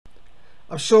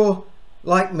I'm sure,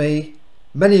 like me,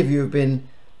 many of you have been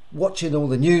watching all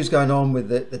the news going on with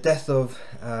the death of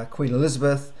Queen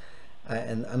Elizabeth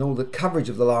and all the coverage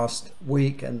of the last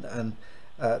week and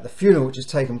the funeral which has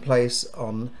taken place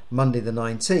on Monday the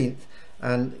 19th.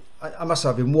 And I must say,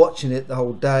 I've been watching it the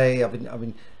whole day. I've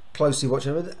been closely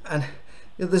watching it, and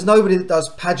there's nobody that does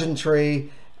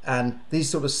pageantry and these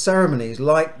sort of ceremonies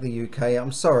like the UK.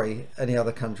 I'm sorry, any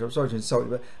other country, I'm sorry to insult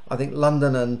you, but I think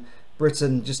London and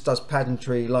Britain just does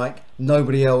pageantry like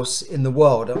nobody else in the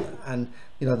world. And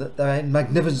the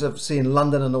magnificence of seeing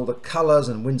London and all the colours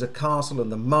and Windsor Castle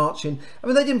and the marching. I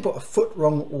mean, they didn't put a foot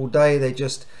wrong all day.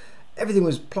 Everything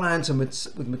was planned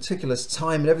with meticulous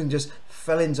time, and everything just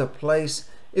fell into place.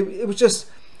 It was just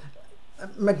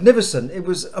magnificent. It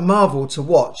was a marvel to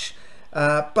watch.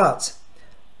 But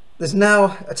there's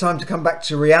now a time to come back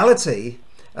to reality,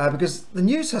 because the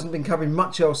news hasn't been covering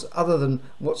much else other than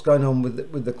what's going on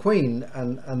with the Queen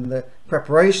and the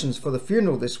preparations for the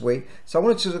funeral this week. So I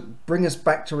wanted to bring us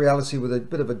back to reality with a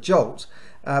bit of a jolt,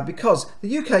 because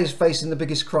the UK is facing the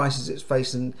biggest crisis it's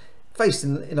faced in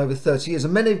over 30 years,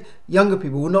 and many younger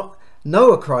people will not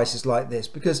know a crisis like this,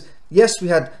 because yes, we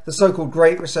had the so-called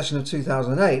Great Recession of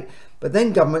 2008, but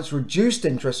then governments reduced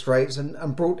interest rates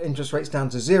and brought interest rates down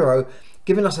to zero,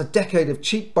 giving us a decade of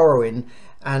cheap borrowing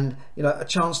and a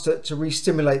chance to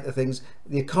re-stimulate the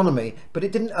economy. But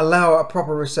it didn't allow a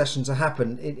proper recession to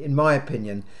happen, in my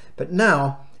opinion. But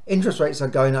now interest rates are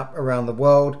going up around the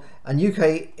world, and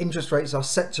UK interest rates are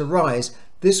set to rise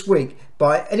this week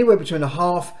by anywhere between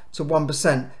 0.5% to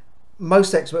 1%.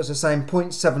 Most experts are saying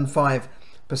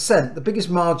 0.75%, the biggest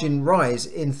margin rise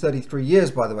in 33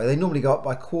 years, by the way. They normally go up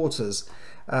by quarters.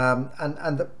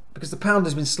 Because the pound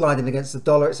has been sliding against the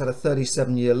dollar, it's at a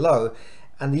 37-year low.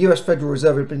 And the US Federal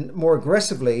Reserve had been more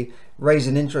aggressively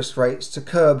raising interest rates to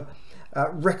curb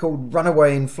record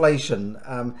runaway inflation.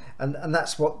 And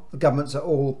that's what the governments are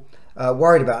all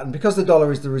worried about. And because the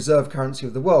dollar is the reserve currency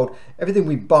of the world, everything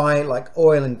we buy, like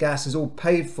oil and gas, is all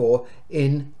paid for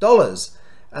in dollars.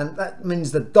 And that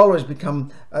means the dollar has become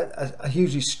a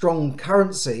hugely strong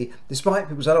currency, despite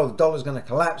people saying, oh, the dollar's going to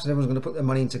collapse and everyone's going to put their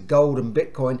money into gold and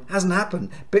Bitcoin. Hasn't happened.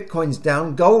 Bitcoin's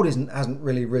down. Gold hasn't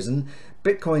really risen.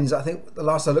 Bitcoin's, I think the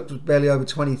last I looked, was barely over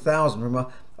 20,000 from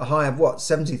a high of what,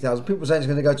 70,000. People say it's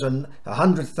going to go to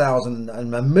 100,000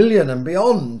 and 1 million and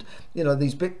beyond,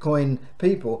 these Bitcoin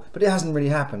people. But it hasn't really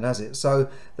happened, has it? So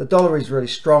the dollar is really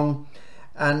strong.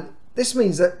 And this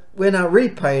means that we're now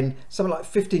repaying something like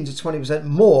 15 to 20%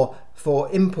 more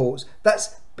for imports.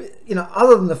 That's,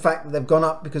 other than the fact that they've gone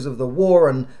up because of the war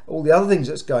and all the other things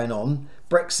that's going on,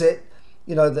 Brexit,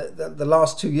 the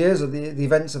last 2 years of the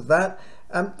events of that.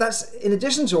 That's in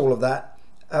addition to all of that,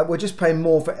 we're just paying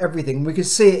more for everything. We can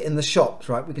see it in the shops,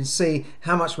 right? We can see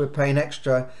how much we're paying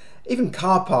extra. Even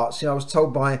car parts, I was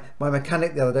told by my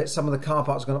mechanic the other day, some of the car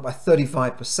parts have gone up by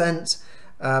 35%.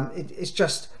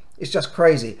 It's just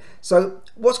crazy. So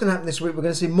what's going to happen this week? We're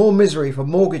going to see more misery for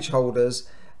mortgage holders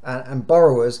and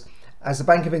borrowers as the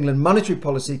Bank of England Monetary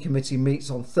Policy Committee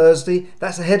meets on Thursday.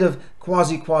 That's ahead of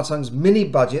Kwasi Kwarteng's mini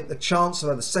budget. The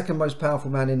Chancellor, the second most powerful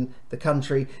man in the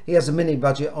country, he has a mini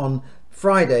budget on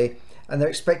Friday, and they're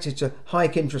expected to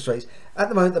hike interest rates. At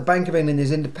the moment, the Bank of England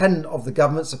is independent of the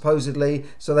government, supposedly,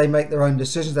 so they make their own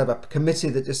decisions. They have a committee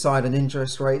that decide on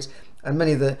interest rates, and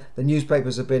many of the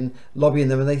newspapers have been lobbying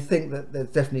them, and they think that there's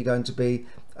definitely going to be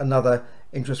another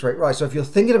interest rate rise. So if you're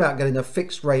thinking about getting a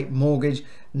fixed rate mortgage,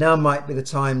 now might be the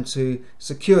time to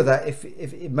secure that. If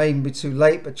it may be too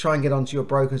late, but try and get onto your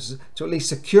brokers to at least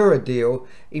secure a deal,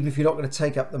 even if you're not going to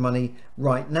take up the money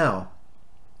right now.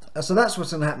 So that's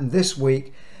what's going to happen this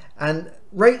week. And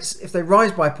rates, if they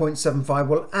rise by 0.75,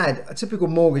 will add a typical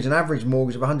mortgage, an average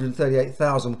mortgage of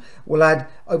 138,000, will add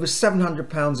over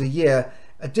 £700 a year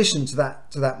addition to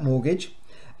that mortgage.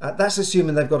 That's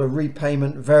assuming they've got a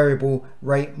repayment variable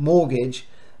rate mortgage,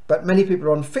 but many people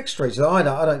are on fixed rates. So I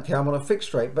don't care, I'm on a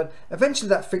fixed rate, but eventually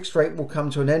that fixed rate will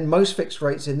come to an end. Most fixed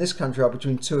rates in this country are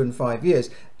between 2 and 5 years.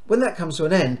 When that comes to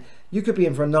an end, you could be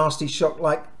in for a nasty shock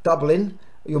like doubling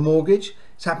your mortgage.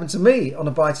 It's happened to me on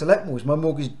a buy-to-let mortgage. My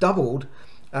mortgage doubled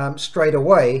straight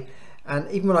away, and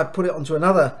even when I put it onto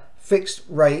another fixed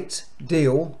rate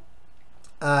deal,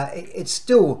 it's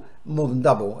still more than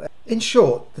double. In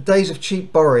short, the days of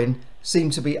cheap borrowing seem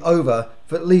to be over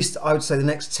for at least, I would say, the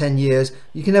next 10 years.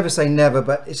 You can never say never,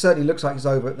 but it certainly looks like it's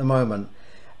over at the moment.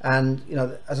 And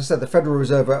as I said, the Federal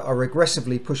Reserve are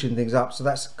aggressively pushing things up, so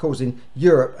that's causing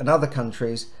Europe and other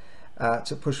countries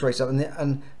to push rates up.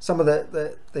 And some of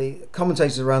the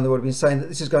commentators around the world have been saying that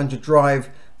this is going to drive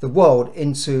the world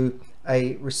into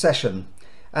a recession.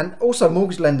 And also,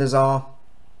 mortgage lenders are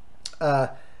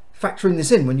factoring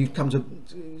this in when you come to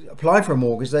apply for a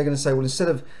mortgage. They're going to say, well, instead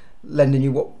of lending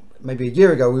you what maybe a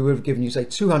year ago we would have given you, say,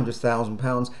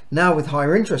 £200,000, now with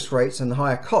higher interest rates and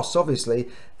higher costs, obviously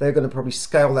they're going to probably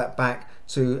scale that back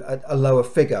to a lower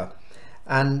figure.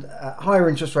 And higher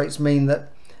interest rates mean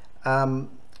that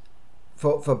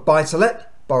for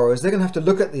buy-to-let borrowers, they're going to have to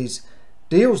look at these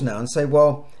deals now and say,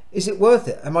 well, is it worth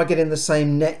it? Am I getting the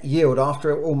same net yield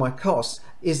after all my costs?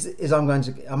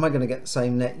 Am I going to get the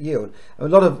same net yield? And a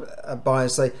lot of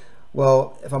buyers say,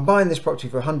 well, if I'm buying this property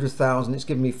for 100,000, it's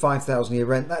giving me 5,000 a year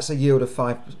rent. That's a yield of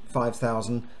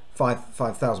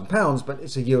 £5,000, but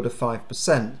it's a yield of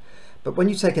 5%. But when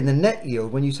you take in the net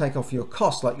yield, when you take off your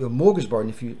costs, like your mortgage borrowing,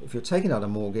 if you're taking out a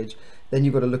mortgage, then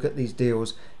you've got to look at these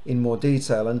deals in more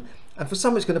detail. And for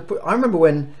some, it's going to put. I remember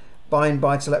when buying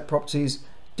buy-to-let properties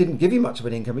didn't give you much of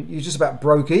an income. You just about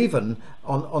broke even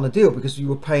on a deal because you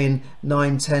were paying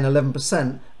 9, 10,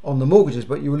 11% on the mortgages,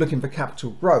 but you were looking for capital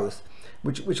growth,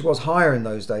 which was higher in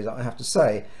those days, I have to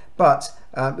say. But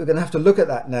we're going to have to look at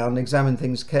that now and examine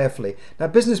things carefully. Now,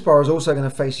 business borrowers are also going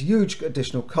to face huge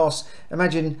additional costs.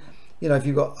 Imagine, if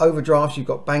you've got overdrafts, you've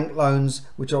got bank loans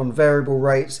which are on variable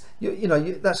rates,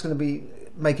 that's going to be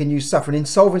making you suffer.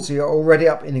 Insolvency are already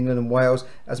up in England and Wales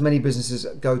as many businesses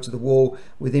go to the wall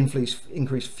with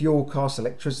increased fuel costs,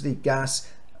 electricity,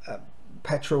 gas,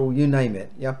 petrol, you name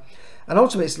it. Yeah. And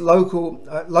ultimately, it's local,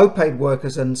 low-paid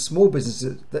workers and small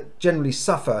businesses that generally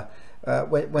suffer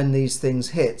when these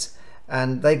things hit,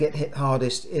 and they get hit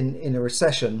hardest in a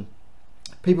recession.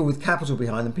 People with capital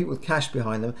behind them, people with cash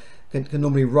behind them, can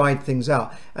normally ride things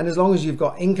out. And as long as you've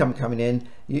got income coming in,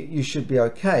 you should be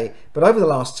okay. But over the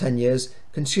last 10 years,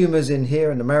 consumers in here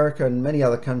in America and many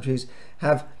other countries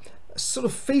have sort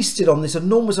of feasted on this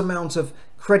enormous amount of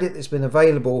credit that's been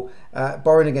available,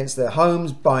 borrowing against their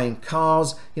homes, buying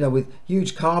cars, with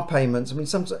huge car payments. I mean,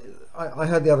 I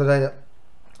heard the other day that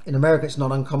in America it's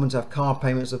not uncommon to have car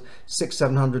payments of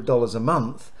 $600-700 a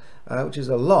month, which is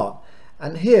a lot.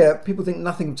 And here, people think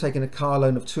nothing of taking a car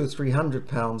loan of £200 or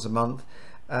 £300 a month,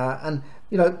 and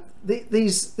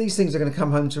these things are going to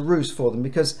come home to roost for them,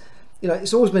 because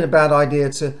it's always been a bad idea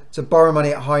to borrow money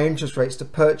at high interest rates to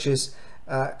purchase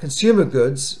consumer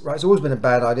goods, right? It's always been a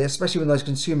bad idea, especially when those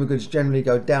consumer goods generally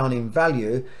go down in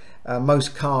value.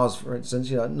 Most cars, for instance,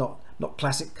 not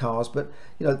classic cars, but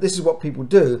this is what people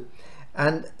do.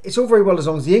 And it's all very well as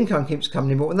long as the income keeps coming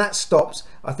in, but when that stops,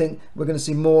 I think we're going to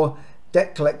see more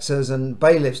debt collectors and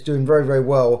bailiffs doing very, very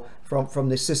well from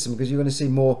this system, because you're going to see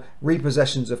more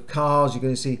repossessions of cars, you're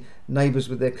going to see neighbours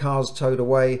with their cars towed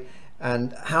away,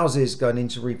 and houses going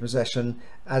into repossession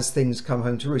as things come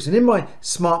home to roost. And in my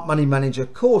Smart Money Manager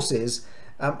courses,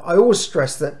 I always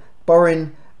stress that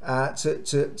borrowing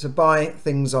to buy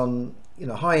things on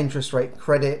high interest rate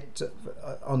credit,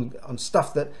 on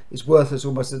stuff that is worthless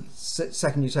almost the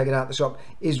second you take it out the shop,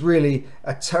 is really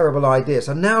a terrible idea.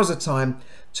 So now's the time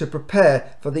to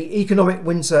prepare for the economic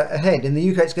winter ahead. In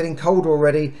the UK, it's getting colder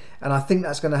already, and I think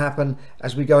that's going to happen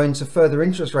as we go into further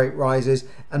interest rate rises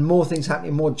and more things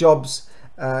happening, more jobs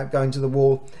going to the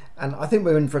wall. And I think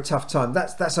we're in for a tough time.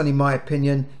 That's only my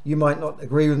opinion. You might not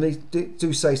agree with me.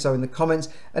 Do say so in the comments.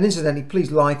 And incidentally, please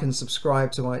like and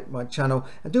subscribe to my channel,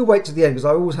 and do wait to the end, because I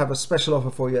always have a special offer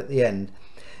for you at the end.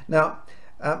 Now,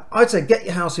 I'd say get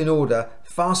your house in order,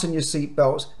 fasten your seat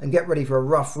belts, and get ready for a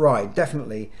rough ride,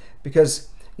 definitely, because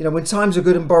when times are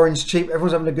good and borrowing's cheap,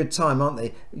 everyone's having a good time, aren't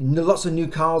they? Lots of new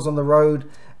cars on the road,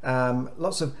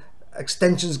 lots of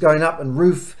extensions going up, and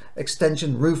roof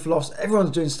extension, roof lofts. Everyone's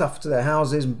doing stuff to their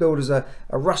houses, and builders are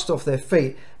rust off their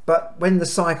feet. But when the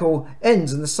cycle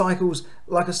ends, and the cycle's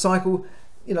like a cycle,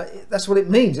 that's what it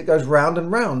means. It goes round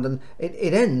and round, and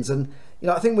it ends. And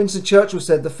I think Winston Churchill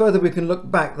said, the further we can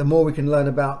look back, the more we can learn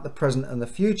about the present and the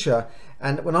future.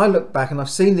 And when I look back, and I've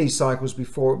seen these cycles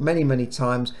before many, many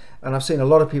times, and I've seen a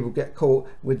lot of people get caught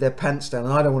with their pants down,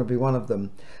 and I don't want to be one of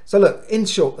them. So look, in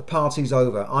short, the party's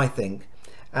over, I think.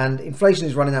 And inflation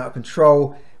is running out of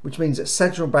control, which means that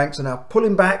central banks are now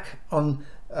pulling back on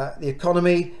the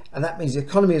economy, and that means the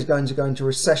economy is going to go into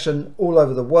recession all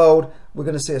over the world. We're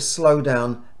going to see a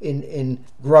slowdown in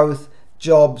growth,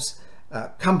 jobs,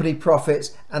 company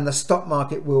profits, and the stock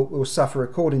market will suffer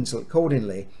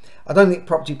accordingly. I don't think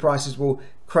property prices will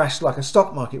crash like a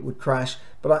stock market would crash,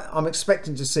 but I'm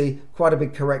expecting to see quite a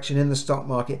big correction in the stock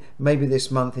market, maybe this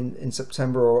month in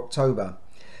September or October.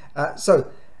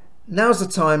 So now's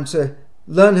the time to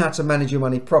learn how to manage your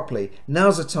money properly.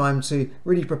 Now's the time to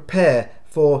really prepare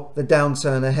for the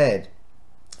downturn ahead.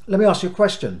 Let me ask you a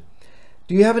question.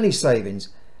 Do you have any savings?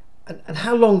 And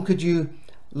how long could you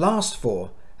last for?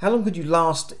 How long could you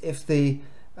last if the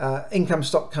income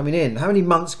stopped coming in? How many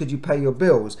months could you pay your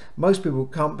bills? Most people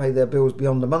can't pay their bills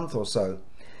beyond a month or so.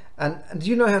 And do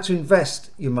you know how to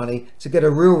invest your money to get a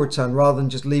real return rather than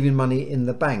just leaving money in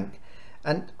the bank?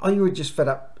 And are you just fed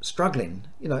up struggling?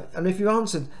 And if you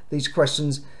answered these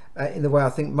questions in the way I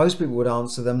think most people would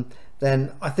answer them,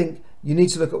 then I think you need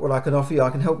to look at what I can offer you. I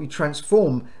can help you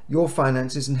transform your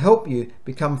finances and help you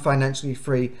become financially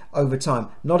free over time.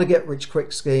 Not a get rich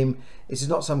quick scheme. This is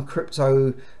not some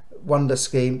crypto wonder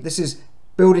scheme. This is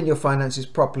building your finances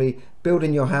properly,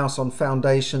 building your house on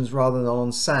foundations rather than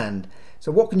on sand.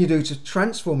 So what can you do to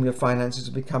transform your finances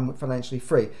to become financially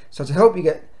free? So to help you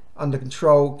get under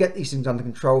control, get these things under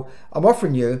control, I've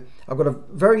got a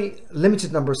very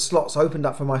limited number of slots opened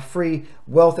up for my free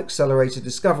Wealth Accelerator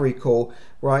Discovery call,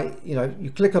 right?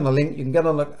 You click on the link, you can get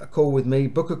on a call with me,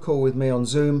 book a call with me on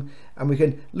Zoom, and we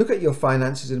can look at your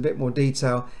finances in a bit more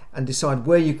detail and decide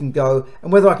where you can go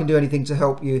and whether I can do anything to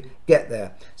help you get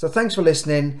there. So thanks for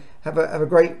listening. Have a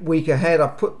great week ahead.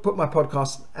 I've put my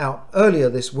podcast out earlier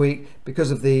this week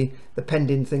because of the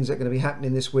pending things that are going to be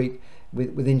happening this week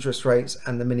with interest rates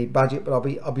and the mini budget, but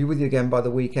I'll be with you again by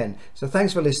the weekend. So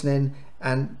thanks for listening,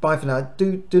 and bye for now.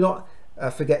 Do not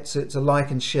forget to like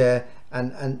and share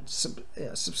and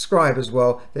subscribe as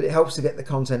well, that it helps to get the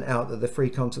content out, the free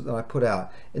content that I put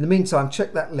out. In the meantime,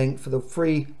 check that link for the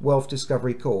free wealth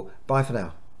discovery call. Bye for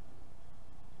now.